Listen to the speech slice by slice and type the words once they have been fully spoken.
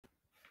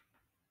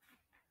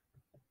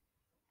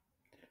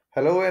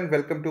Hello and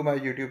welcome to my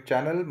YouTube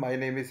channel. My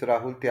name is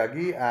Rahul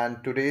Tyagi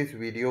and today's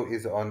video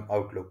is on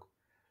Outlook.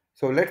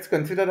 So let's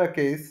consider a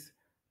case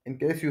in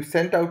case you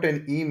sent out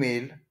an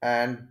email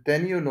and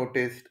then you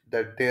noticed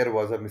that there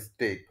was a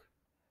mistake.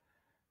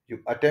 You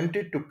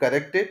attempted to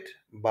correct it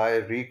by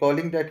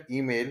recalling that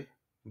email,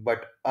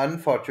 but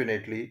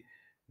unfortunately,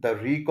 the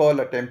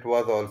recall attempt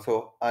was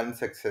also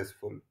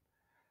unsuccessful.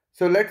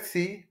 So let's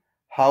see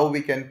how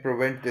we can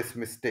prevent this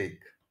mistake.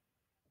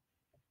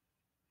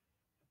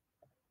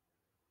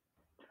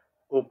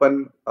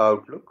 Open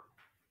Outlook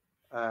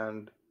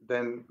and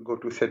then go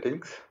to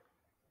settings.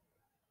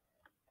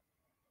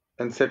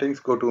 In settings,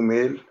 go to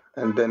mail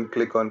and then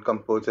click on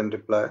compose and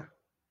reply.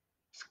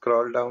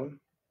 Scroll down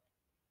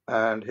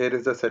and here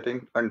is the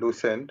setting undo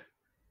send.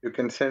 You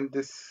can send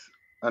this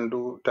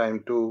undo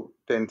time to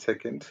 10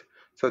 seconds.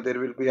 So there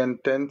will be a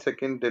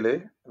 10-second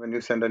delay when you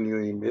send a new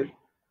email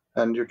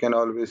and you can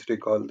always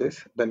recall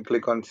this. Then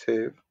click on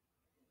save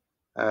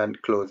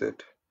and close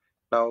it.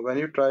 Now when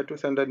you try to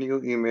send a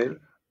new email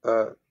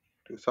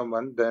to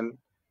someone, then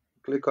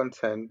click on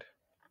send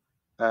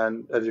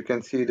and as you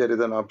can see there is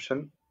an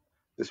option.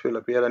 This will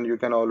appear and you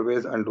can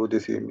always undo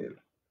this email.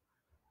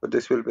 So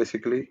this will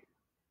basically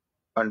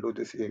undo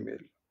this email,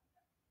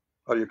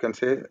 or you can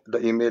say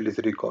the email is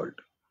recalled.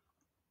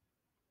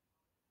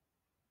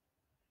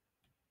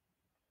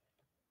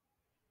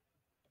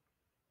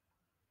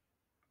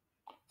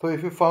 So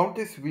if you found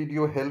this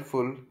video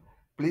helpful,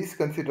 please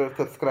consider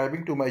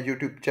subscribing to my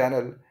YouTube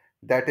channel,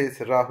 that is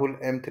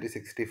Rahul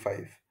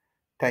M365.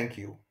 Thank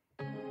you.